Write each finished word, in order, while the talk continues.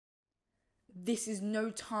This is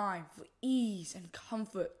no time for ease and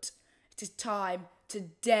comfort. It is time to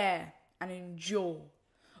dare and endure.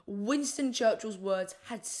 Winston Churchill's words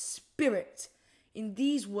had spirit. In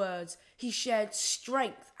these words, he shared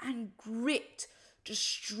strength and grit to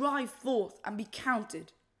strive forth and be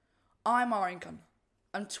counted. I'm Aaryan Khanna.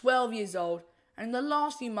 I'm 12 years old, and in the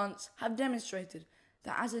last few months have demonstrated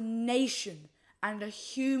that as a nation and a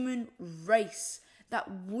human race, that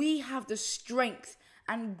we have the strength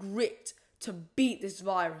and grit to beat this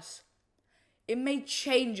virus. It may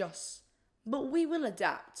change us, but we will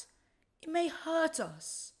adapt. It may hurt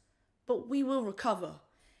us, but we will recover.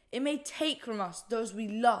 It may take from us those we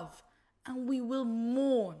love, and we will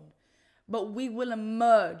mourn, but we will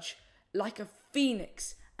emerge like a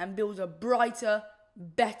phoenix and build a brighter,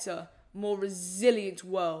 better, more resilient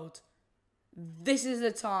world. This is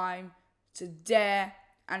the time to dare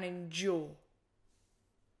and endure.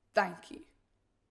 Thank you.